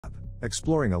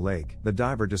Exploring a lake, the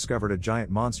diver discovered a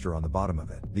giant monster on the bottom of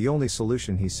it. The only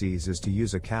solution he sees is to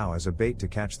use a cow as a bait to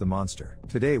catch the monster.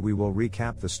 Today we will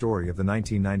recap the story of the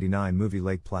 1999 movie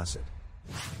Lake Placid.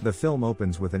 The film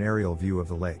opens with an aerial view of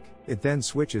the lake. It then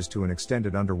switches to an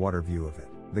extended underwater view of it.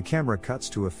 The camera cuts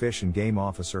to a fish and game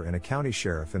officer and a county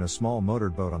sheriff in a small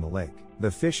motored boat on the lake.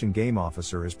 The fish and game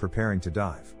officer is preparing to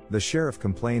dive. The sheriff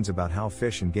complains about how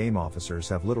fish and game officers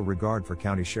have little regard for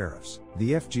county sheriffs.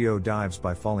 The FGO dives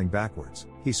by falling backwards.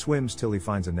 He swims till he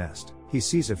finds a nest. He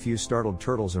sees a few startled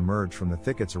turtles emerge from the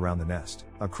thickets around the nest.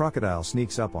 A crocodile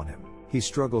sneaks up on him. He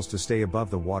struggles to stay above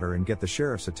the water and get the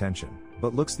sheriff's attention,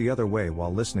 but looks the other way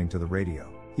while listening to the radio.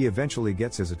 He eventually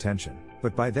gets his attention,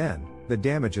 but by then, the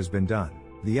damage has been done.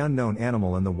 The unknown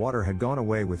animal in the water had gone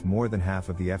away with more than half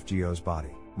of the FGO's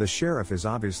body. The sheriff is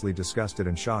obviously disgusted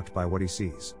and shocked by what he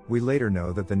sees. We later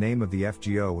know that the name of the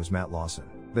FGO was Matt Lawson.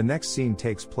 The next scene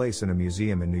takes place in a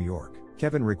museum in New York.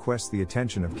 Kevin requests the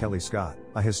attention of Kelly Scott,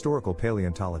 a historical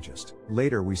paleontologist.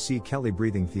 Later we see Kelly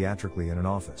breathing theatrically in an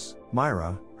office.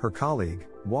 Myra, her colleague,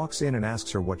 walks in and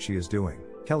asks her what she is doing.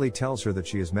 Kelly tells her that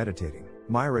she is meditating.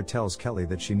 Myra tells Kelly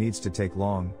that she needs to take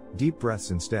long, deep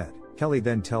breaths instead. Kelly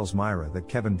then tells Myra that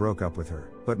Kevin broke up with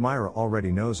her, but Myra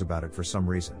already knows about it for some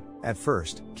reason. At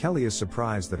first, Kelly is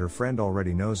surprised that her friend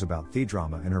already knows about the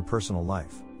drama in her personal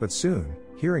life, but soon,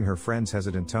 hearing her friend's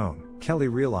hesitant tone, Kelly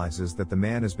realizes that the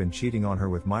man has been cheating on her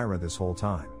with Myra this whole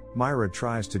time. Myra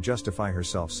tries to justify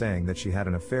herself saying that she had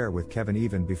an affair with Kevin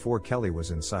even before Kelly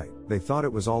was in sight. They thought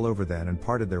it was all over then and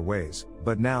parted their ways,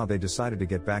 but now they decided to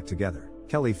get back together.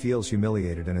 Kelly feels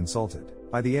humiliated and insulted.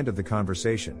 By the end of the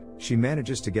conversation, she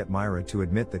manages to get Myra to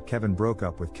admit that Kevin broke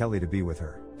up with Kelly to be with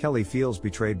her. Kelly feels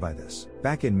betrayed by this.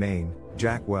 Back in Maine,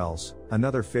 Jack Wells,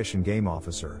 another fish and game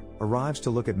officer, arrives to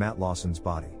look at Matt Lawson's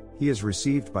body. He is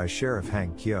received by Sheriff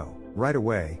Hank Keogh. Right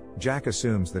away, Jack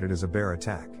assumes that it is a bear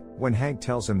attack. When Hank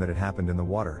tells him that it happened in the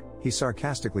water, he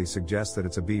sarcastically suggests that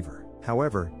it's a beaver.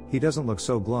 However, he doesn't look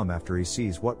so glum after he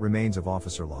sees what remains of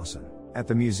Officer Lawson. At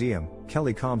the museum,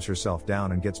 Kelly calms herself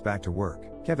down and gets back to work.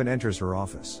 Kevin enters her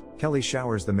office. Kelly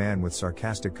showers the man with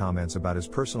sarcastic comments about his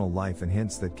personal life and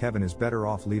hints that Kevin is better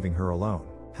off leaving her alone.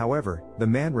 However, the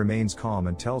man remains calm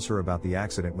and tells her about the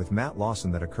accident with Matt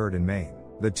Lawson that occurred in Maine.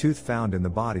 The tooth found in the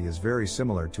body is very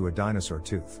similar to a dinosaur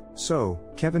tooth. So,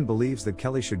 Kevin believes that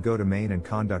Kelly should go to Maine and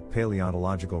conduct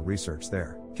paleontological research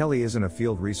there. Kelly isn't a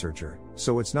field researcher,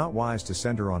 so it's not wise to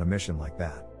send her on a mission like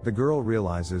that. The girl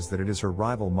realizes that it is her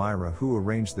rival Myra who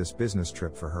arranged this business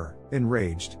trip for her.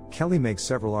 Enraged, Kelly makes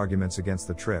several arguments against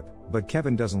the trip, but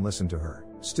Kevin doesn't listen to her.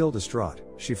 Still distraught,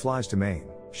 she flies to Maine.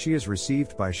 She is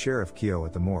received by Sheriff Keogh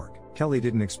at the morgue. Kelly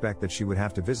didn't expect that she would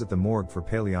have to visit the morgue for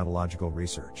paleontological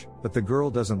research, but the girl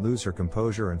doesn't lose her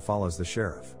composure and follows the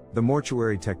sheriff. The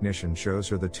mortuary technician shows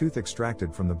her the tooth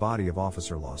extracted from the body of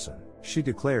Officer Lawson. She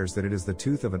declares that it is the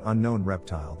tooth of an unknown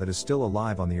reptile that is still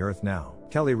alive on the earth now.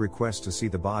 Kelly requests to see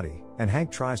the body, and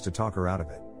Hank tries to talk her out of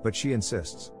it, but she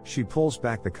insists. She pulls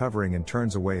back the covering and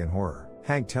turns away in horror.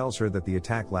 Hank tells her that the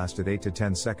attack lasted 8 to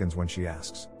 10 seconds when she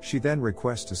asks. She then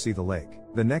requests to see the lake.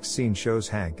 The next scene shows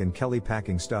Hank and Kelly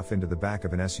packing stuff into the back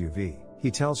of an SUV.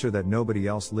 He tells her that nobody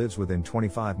else lives within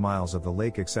 25 miles of the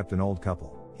lake except an old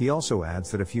couple. He also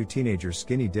adds that a few teenagers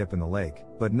skinny dip in the lake,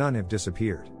 but none have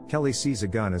disappeared. Kelly sees a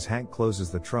gun as Hank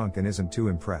closes the trunk and isn't too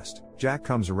impressed. Jack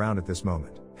comes around at this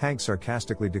moment. Hank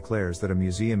sarcastically declares that a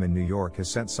museum in New York has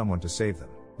sent someone to save them.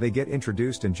 They get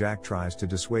introduced and Jack tries to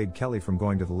dissuade Kelly from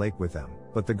going to the lake with them,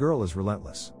 but the girl is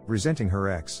relentless. Resenting her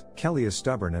ex, Kelly is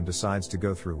stubborn and decides to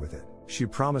go through with it. She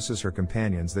promises her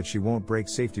companions that she won't break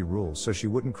safety rules so she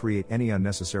wouldn't create any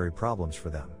unnecessary problems for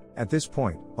them. At this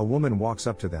point, a woman walks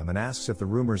up to them and asks if the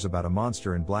rumors about a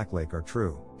monster in Black Lake are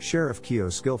true. Sheriff Keogh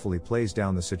skillfully plays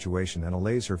down the situation and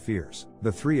allays her fears.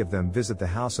 The three of them visit the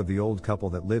house of the old couple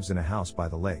that lives in a house by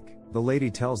the lake. The lady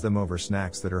tells them over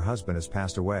snacks that her husband has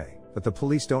passed away, but the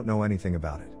police don't know anything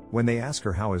about it. When they ask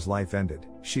her how his life ended,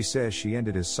 she says she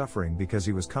ended his suffering because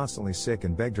he was constantly sick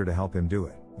and begged her to help him do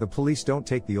it. The police don't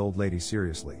take the old lady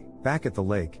seriously. Back at the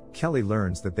lake, Kelly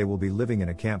learns that they will be living in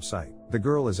a campsite. The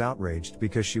girl is outraged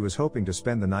because she was hoping to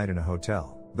spend the night in a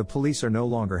hotel. The police are no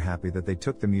longer happy that they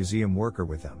took the museum worker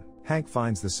with them. Hank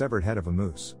finds the severed head of a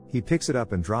moose. He picks it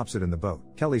up and drops it in the boat.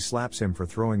 Kelly slaps him for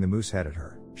throwing the moose head at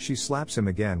her. She slaps him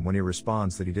again when he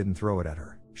responds that he didn't throw it at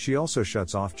her. She also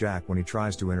shuts off Jack when he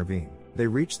tries to intervene. They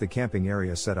reach the camping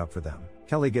area set up for them.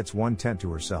 Kelly gets one tent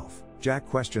to herself. Jack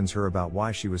questions her about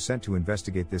why she was sent to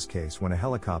investigate this case when a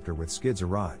helicopter with skids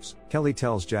arrives. Kelly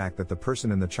tells Jack that the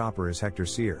person in the chopper is Hector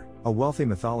Sear, a wealthy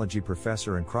mythology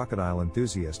professor and crocodile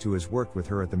enthusiast who has worked with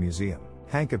her at the museum.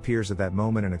 Hank appears at that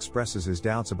moment and expresses his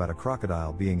doubts about a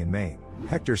crocodile being in Maine.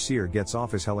 Hector Sear gets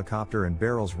off his helicopter and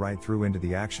barrels right through into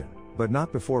the action, but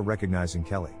not before recognizing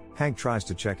Kelly. Hank tries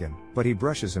to check him, but he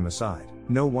brushes him aside.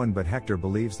 No one but Hector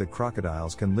believes that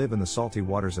crocodiles can live in the salty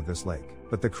waters of this lake,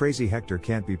 but the crazy Hector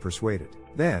can't be persuaded.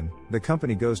 Then, the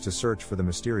company goes to search for the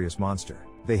mysterious monster.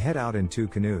 They head out in 2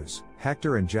 canoes,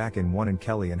 Hector and Jack in one and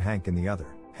Kelly and Hank in the other.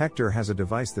 Hector has a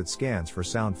device that scans for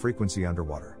sound frequency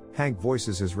underwater. Hank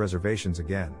voices his reservations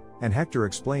again, and Hector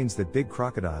explains that big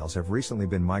crocodiles have recently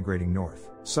been migrating north.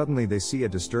 Suddenly they see a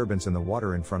disturbance in the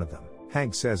water in front of them.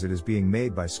 Hank says it is being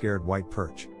made by scared white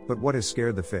perch. But what has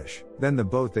scared the fish? Then the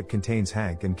boat that contains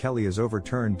Hank and Kelly is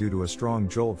overturned due to a strong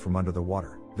jolt from under the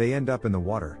water. They end up in the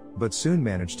water, but soon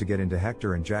manage to get into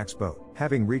Hector and Jack's boat.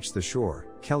 Having reached the shore,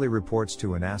 Kelly reports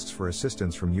to and asks for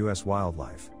assistance from U.S.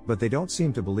 Wildlife, but they don't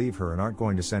seem to believe her and aren't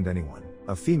going to send anyone.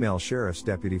 A female sheriff's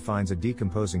deputy finds a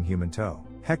decomposing human toe.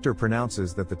 Hector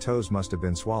pronounces that the toes must have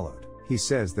been swallowed. He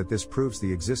says that this proves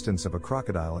the existence of a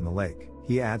crocodile in the lake.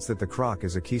 He adds that the croc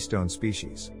is a keystone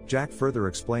species. Jack further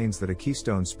explains that a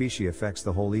keystone species affects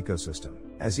the whole ecosystem.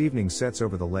 As evening sets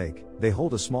over the lake, they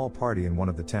hold a small party in one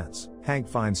of the tents. Hank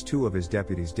finds 2 of his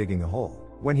deputies digging a hole.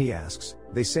 When he asks,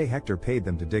 they say Hector paid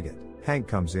them to dig it. Hank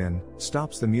comes in,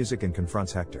 stops the music and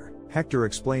confronts Hector. Hector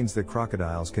explains that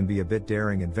crocodiles can be a bit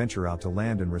daring and venture out to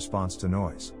land in response to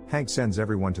noise. Hank sends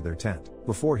everyone to their tent.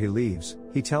 Before he leaves,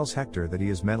 he tells Hector that he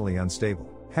is mentally unstable.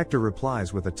 Hector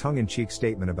replies with a tongue-in-cheek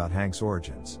statement about Hank's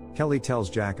origins. Kelly tells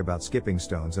Jack about skipping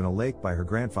stones in a lake by her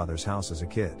grandfather's house as a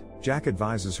kid. Jack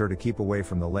advises her to keep away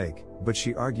from the lake, but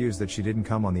she argues that she didn't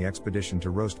come on the expedition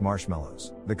to roast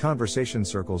marshmallows. The conversation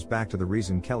circles back to the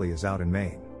reason Kelly is out in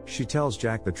Maine. She tells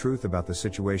Jack the truth about the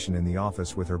situation in the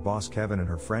office with her boss Kevin and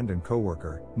her friend and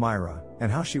co-worker, Myra,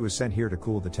 and how she was sent here to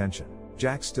cool the tension.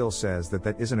 Jack still says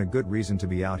that isn't a good reason to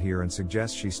be out here and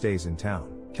suggests she stays in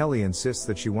town. Kelly insists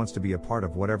that she wants to be a part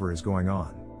of whatever is going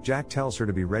on. Jack tells her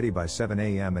to be ready by 7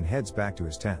 a.m. and heads back to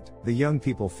his tent. The young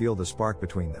people feel the spark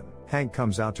between them. Hank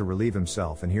comes out to relieve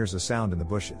himself and hears a sound in the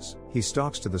bushes. He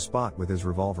stalks to the spot with his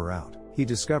revolver out. He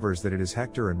discovers that it is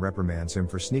Hector and reprimands him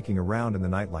for sneaking around in the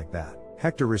night like that.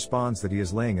 Hector responds that he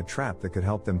is laying a trap that could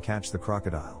help them catch the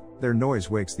crocodile. Their noise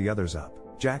wakes the others up.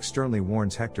 Jack sternly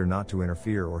warns Hector not to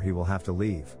interfere or he will have to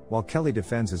leave, while Kelly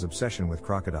defends his obsession with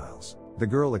crocodiles. The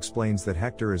girl explains that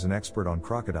Hector is an expert on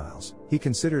crocodiles. He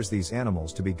considers these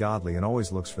animals to be godly and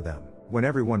always looks for them. When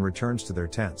everyone returns to their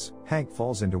tents, Hank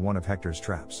falls into one of Hector's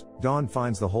traps. Dawn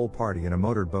finds the whole party in a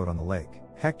motored boat on the lake.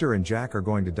 Hector and Jack are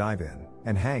going to dive in,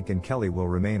 and Hank and Kelly will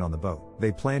remain on the boat.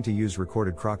 They plan to use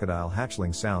recorded crocodile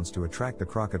hatchling sounds to attract the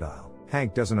crocodile.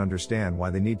 Hank doesn't understand why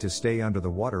they need to stay under the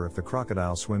water if the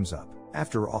crocodile swims up.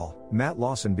 After all, Matt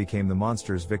Lawson became the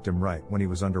monster's victim right when he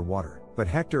was underwater. But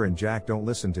Hector and Jack don't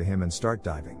listen to him and start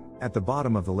diving. At the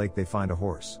bottom of the lake they find a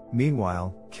horse.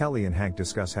 Meanwhile, Kelly and Hank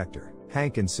discuss Hector.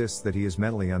 Hank insists that he is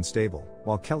mentally unstable,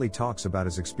 while Kelly talks about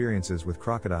his experiences with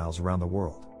crocodiles around the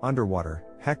world. Underwater,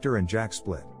 Hector and Jack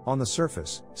split. On the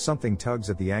surface, something tugs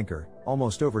at the anchor,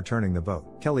 almost overturning the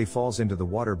boat. Kelly falls into the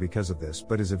water because of this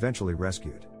but is eventually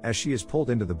rescued. As she is pulled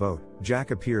into the boat,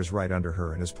 Jack appears right under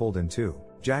her and is pulled in too.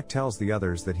 Jack tells the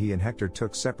others that he and Hector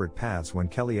took separate paths when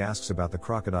Kelly asks about the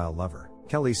crocodile lover.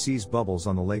 Kelly sees bubbles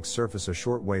on the lake's surface a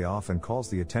short way off and calls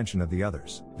the attention of the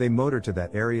others. They motor to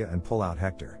that area and pull out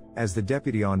Hector. As the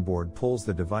deputy on board pulls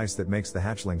the device that makes the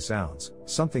hatchling sounds,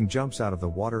 something jumps out of the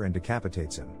water and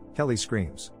decapitates him. Kelly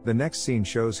screams. The next scene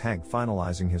shows Hank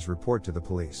finalizing his report to the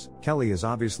police. Kelly is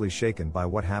obviously shaken by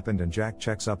what happened and Jack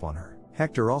checks up on her.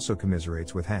 Hector also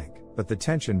commiserates with Hank, but the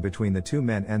tension between the two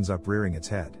men ends up rearing its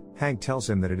head. Hank tells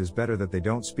him that it is better that they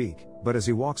don't speak, but as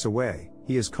he walks away,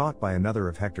 he is caught by another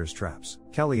of Hector's traps.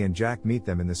 Kelly and Jack meet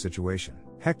them in this situation.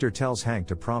 Hector tells Hank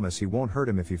to promise he won't hurt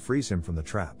him if he frees him from the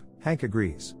trap. Hank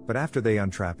agrees, but after they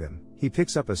untrap him, he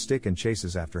picks up a stick and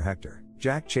chases after Hector.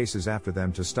 Jack chases after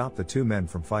them to stop the two men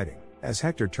from fighting. As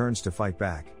Hector turns to fight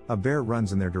back, a bear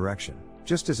runs in their direction.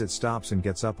 Just as it stops and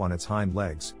gets up on its hind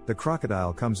legs, the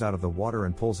crocodile comes out of the water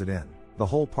and pulls it in. The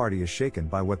whole party is shaken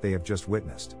by what they have just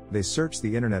witnessed. They search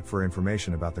the internet for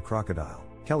information about the crocodile.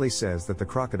 Kelly says that the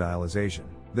crocodile is Asian.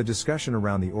 The discussion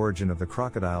around the origin of the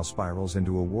crocodile spirals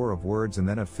into a war of words and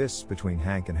then of fists between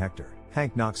Hank and Hector.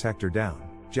 Hank knocks Hector down.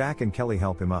 Jack and Kelly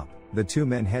help him up. The two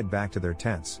men head back to their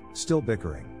tents, still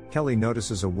bickering. Kelly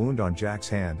notices a wound on Jack's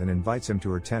hand and invites him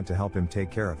to her tent to help him take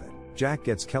care of it. Jack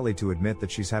gets Kelly to admit that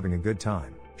she's having a good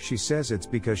time. She says it's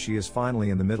because she is finally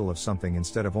in the middle of something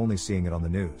instead of only seeing it on the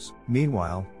news.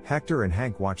 Meanwhile, Hector and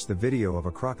Hank watch the video of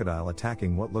a crocodile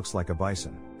attacking what looks like a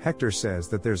bison. Hector says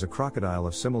that there's a crocodile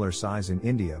of similar size in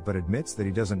India but admits that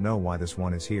he doesn't know why this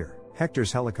one is here.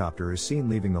 Hector's helicopter is seen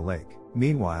leaving the lake.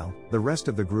 Meanwhile, the rest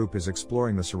of the group is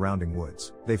exploring the surrounding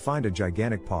woods. They find a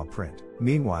gigantic paw print.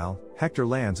 Meanwhile, Hector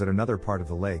lands at another part of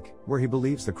the lake, where he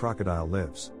believes the crocodile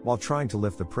lives. While trying to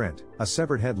lift the print, a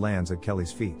severed head lands at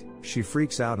Kelly's feet. She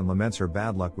freaks out and laments her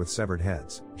bad luck with severed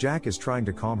heads. Jack is trying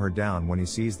to calm her down when he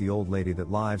sees the old lady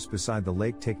that lives beside the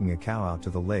lake taking a cow out to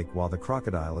the lake while the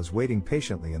crocodile is waiting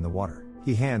patiently in the water.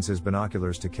 He hands his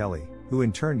binoculars to Kelly, who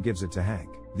in turn gives it to Hank.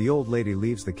 The old lady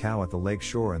leaves the cow at the lake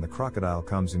shore and the crocodile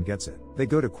comes and gets it. They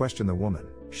go to question the woman.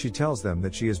 She tells them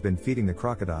that she has been feeding the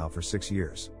crocodile for 6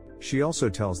 years. She also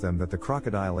tells them that the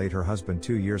crocodile ate her husband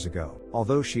 2 years ago.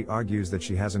 Although she argues that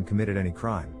she hasn't committed any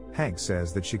crime, Hank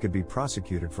says that she could be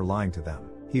prosecuted for lying to them.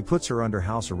 He puts her under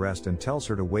house arrest and tells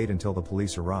her to wait until the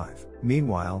police arrive.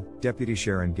 Meanwhile, Deputy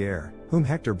Sharon Gare, whom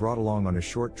Hector brought along on his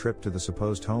short trip to the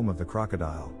supposed home of the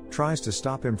crocodile, tries to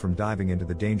stop him from diving into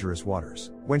the dangerous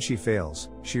waters. When she fails,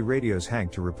 she radios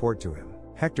Hank to report to him.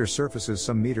 Hector surfaces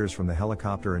some meters from the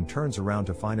helicopter and turns around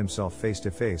to find himself face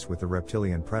to face with the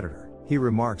reptilian predator. He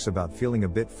remarks about feeling a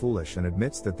bit foolish and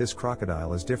admits that this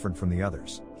crocodile is different from the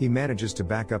others. He manages to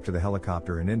back up to the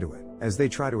helicopter and into it. As they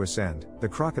try to ascend, the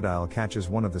crocodile catches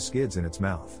one of the skids in its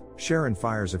mouth. Sharon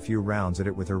fires a few rounds at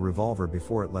it with her revolver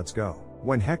before it lets go.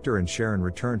 When Hector and Sharon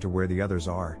return to where the others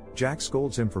are, Jack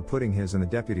scolds him for putting his and the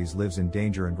deputy's lives in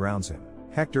danger and grounds him.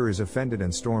 Hector is offended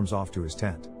and storms off to his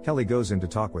tent. Kelly goes in to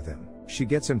talk with him. She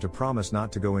gets him to promise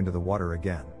not to go into the water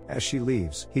again. As she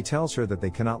leaves, he tells her that they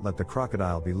cannot let the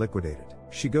crocodile be liquidated.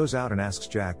 She goes out and asks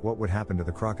Jack what would happen to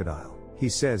the crocodile. He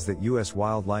says that U.S.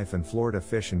 Wildlife and Florida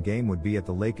Fish and Game would be at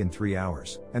the lake in 3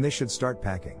 hours, and they should start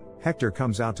packing. Hector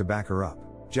comes out to back her up.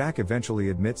 Jack eventually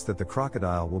admits that the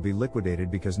crocodile will be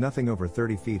liquidated because nothing over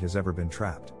 30 feet has ever been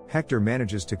trapped. Hector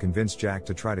manages to convince Jack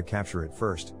to try to capture it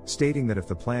first, stating that if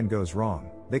the plan goes wrong,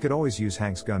 they could always use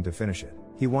Hank's gun to finish it.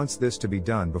 He wants this to be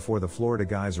done before the Florida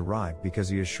guys arrive because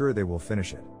he is sure they will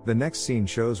finish it. The next scene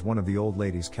shows one of the old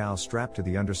lady's cows strapped to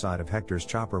the underside of Hector's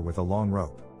chopper with a long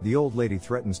rope. The old lady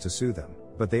threatens to sue them,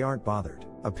 but they aren't bothered.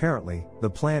 Apparently, the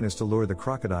plan is to lure the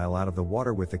crocodile out of the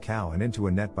water with the cow and into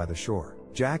a net by the shore.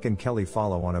 Jack and Kelly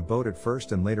follow on a boat at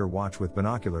first and later watch with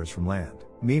binoculars from land.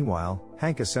 Meanwhile,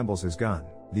 Hank assembles his gun.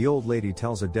 The old lady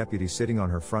tells a deputy sitting on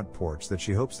her front porch that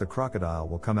she hopes the crocodile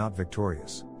will come out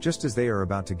victorious. Just as they are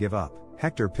about to give up,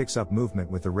 Hector picks up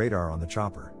movement with the radar on the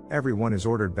chopper. Everyone is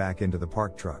ordered back into the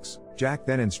parked trucks. Jack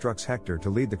then instructs Hector to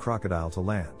lead the crocodile to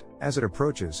land. As it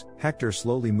approaches, Hector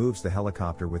slowly moves the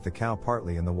helicopter with the cow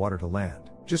partly in the water to land.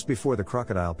 Just before the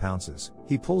crocodile pounces,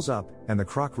 he pulls up, and the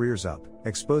croc rears up,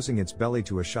 exposing its belly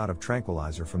to a shot of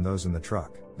tranquilizer from those in the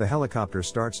truck. The helicopter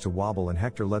starts to wobble and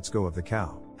Hector lets go of the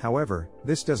cow. However,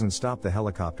 this doesn't stop the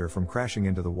helicopter from crashing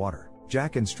into the water.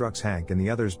 Jack instructs Hank and the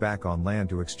others back on land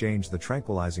to exchange the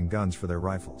tranquilizing guns for their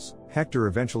rifles. Hector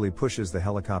eventually pushes the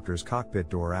helicopter's cockpit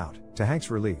door out. To Hank's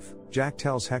relief, Jack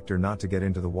tells Hector not to get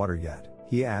into the water yet.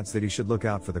 He adds that he should look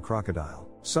out for the crocodile.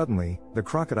 Suddenly, the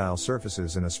crocodile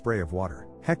surfaces in a spray of water.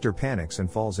 Hector panics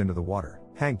and falls into the water.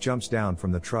 Hank jumps down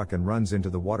from the truck and runs into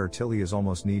the water till he is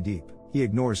almost knee-deep. He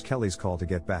ignores Kelly's call to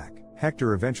get back.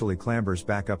 Hector eventually clambers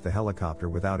back up the helicopter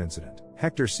without incident.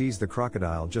 Hector sees the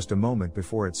crocodile just a moment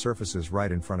before it surfaces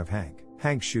right in front of Hank.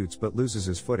 Hank shoots but loses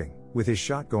his footing. With his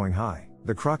shot going high,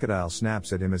 the crocodile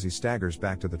snaps at him as he staggers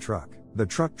back to the truck. The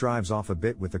truck drives off a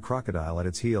bit with the crocodile at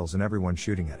its heels and everyone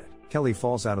shooting at it. Kelly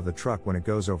falls out of the truck when it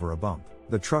goes over a bump.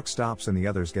 The truck stops and the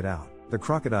others get out. The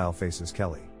crocodile faces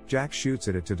Kelly. Jack shoots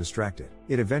at it to distract it.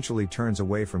 It eventually turns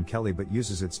away from Kelly but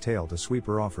uses its tail to sweep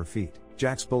her off her feet.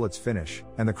 Jack's bullets finish,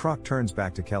 and the croc turns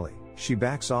back to Kelly. She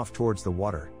backs off towards the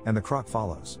water, and the croc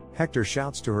follows. Hector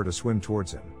shouts to her to swim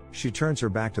towards him. She turns her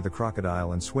back to the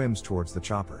crocodile and swims towards the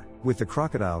chopper. With the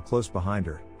crocodile close behind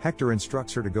her, Hector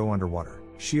instructs her to go underwater.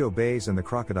 She obeys and the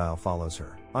crocodile follows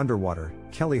her. Underwater,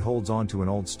 Kelly holds on to an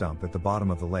old stump at the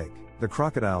bottom of the lake. The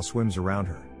crocodile swims around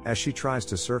her. As she tries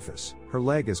to surface, her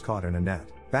leg is caught in a net.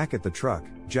 Back at the truck,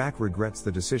 Jack regrets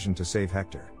the decision to save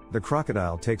Hector. The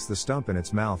crocodile takes the stump in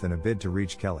its mouth in a bid to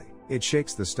reach Kelly. It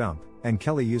shakes the stump, and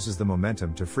Kelly uses the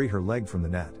momentum to free her leg from the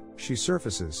net. She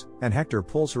surfaces, and Hector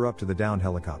pulls her up to the downed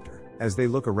helicopter. As they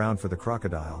look around for the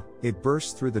crocodile, it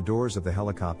bursts through the doors of the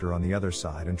helicopter on the other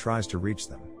side and tries to reach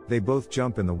them. They both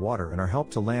jump in the water and are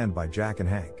helped to land by Jack and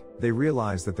Hank. They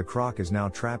realize that the croc is now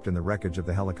trapped in the wreckage of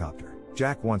the helicopter.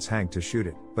 Jack wants Hank to shoot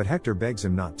it, but Hector begs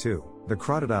him not to. The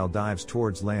crocodile dives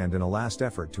towards land in a last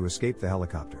effort to escape the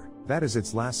helicopter. That is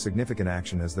its last significant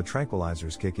action as the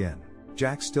tranquilizers kick in.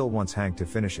 Jack still wants Hank to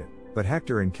finish it, but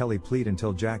Hector and Kelly plead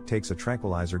until Jack takes a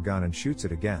tranquilizer gun and shoots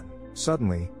it again.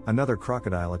 Suddenly, another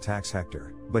crocodile attacks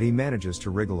Hector, but he manages to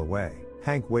wriggle away.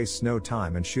 Hank wastes no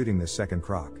time in shooting this second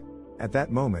croc. At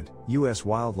that moment, U.S.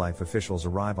 wildlife officials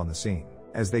arrive on the scene.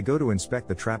 As they go to inspect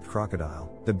the trapped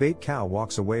crocodile, the bait cow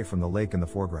walks away from the lake in the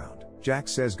foreground. Jack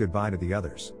says goodbye to the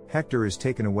others. Hector is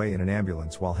taken away in an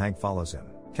ambulance while Hank follows him.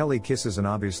 Kelly kisses an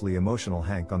obviously emotional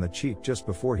Hank on the cheek just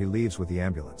before he leaves with the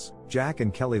ambulance. Jack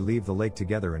and Kelly leave the lake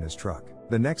together in his truck.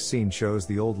 The next scene shows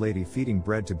the old lady feeding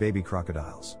bread to baby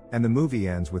crocodiles. And the movie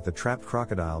ends with the trapped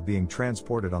crocodile being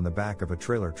transported on the back of a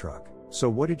trailer truck. So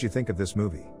what did you think of this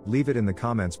movie? Leave it in the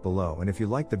comments below, and if you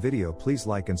liked the video, please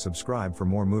like and subscribe for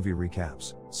more movie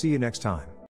recaps. See you next time.